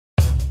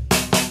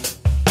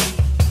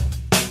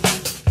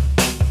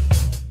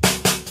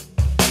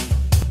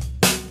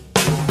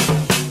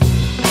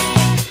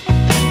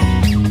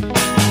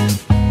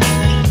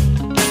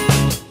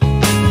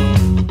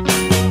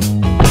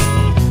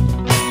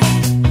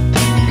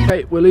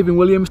we're leaving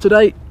Williams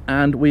today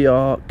and we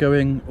are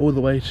going all the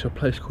way to a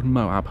place called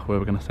Moab where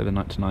we're going to stay the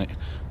night tonight.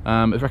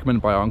 It was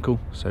recommended by our uncle,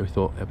 so we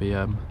thought it'd be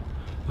a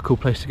cool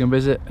place to go and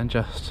visit, and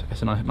just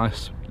it's a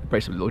nice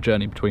basically little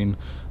journey between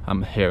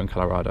here and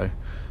Colorado.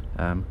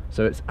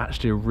 So it's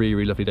actually a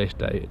really lovely day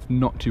today. It's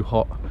not too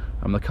hot.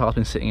 The car's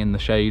been sitting in the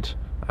shade,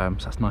 so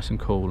that's nice and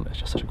cool. It's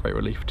just such a great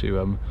relief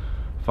to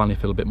finally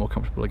feel a bit more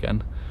comfortable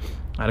again.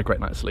 I had a great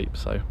night's sleep,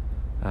 so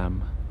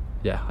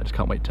yeah, I just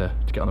can't wait to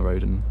get on the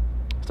road and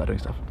start doing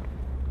stuff.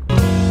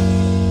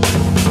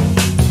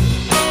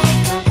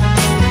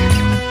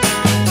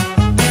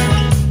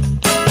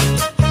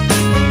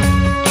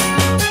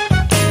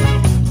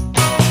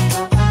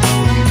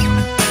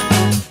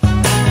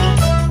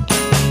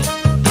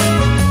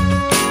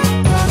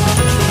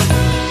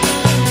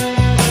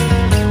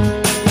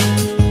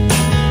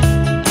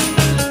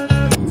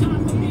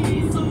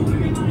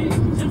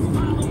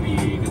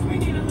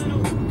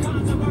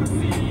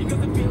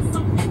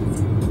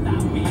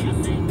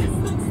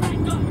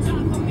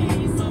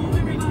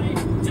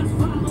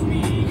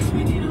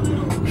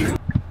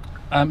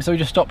 So we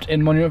just stopped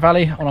in Monument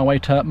Valley on our way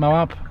to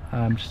Moab,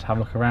 just to have a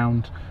look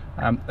around.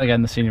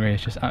 Again, the scenery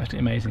is just absolutely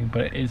amazing,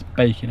 but it is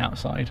baking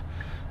outside.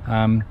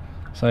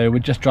 So we're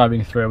just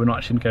driving through. We're not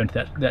actually going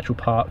to the actual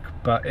park,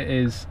 but it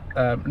is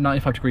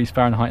 95 degrees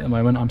Fahrenheit at the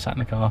moment. I'm sat in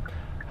the car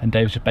and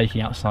Dave's just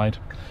baking outside.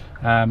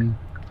 And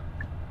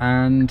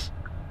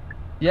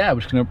yeah,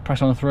 we're just going to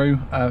press on through.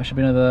 It should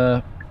be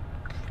another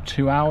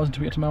 2 hours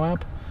until we get to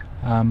Moab,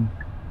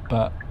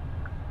 but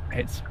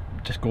it's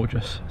just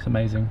gorgeous. It's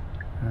amazing.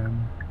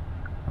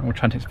 And we'll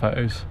try and take some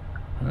photos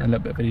and a little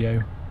bit of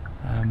video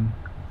on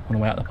the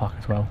way out of the park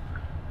as well,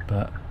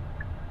 but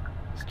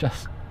it's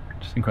just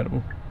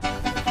incredible.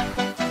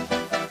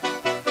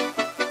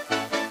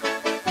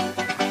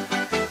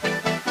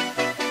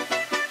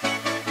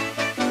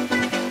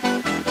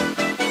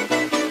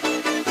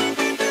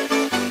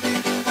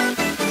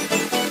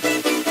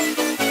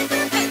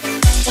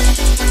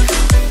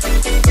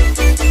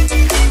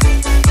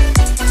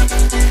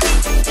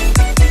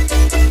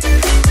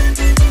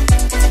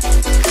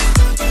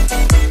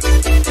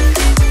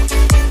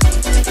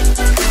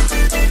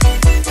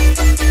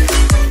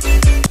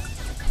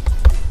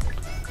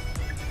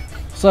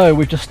 So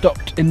we've just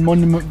stopped in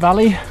Monument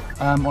Valley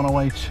on our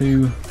way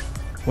to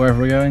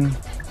wherever we're going.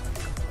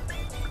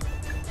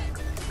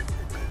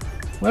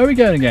 Where are we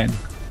going again?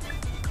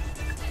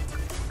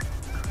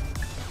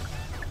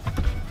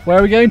 Where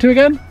are we going to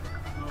again?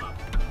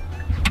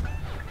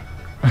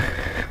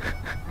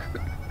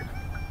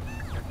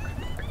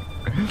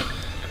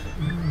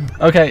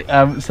 Okay,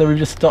 so we've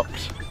just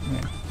stopped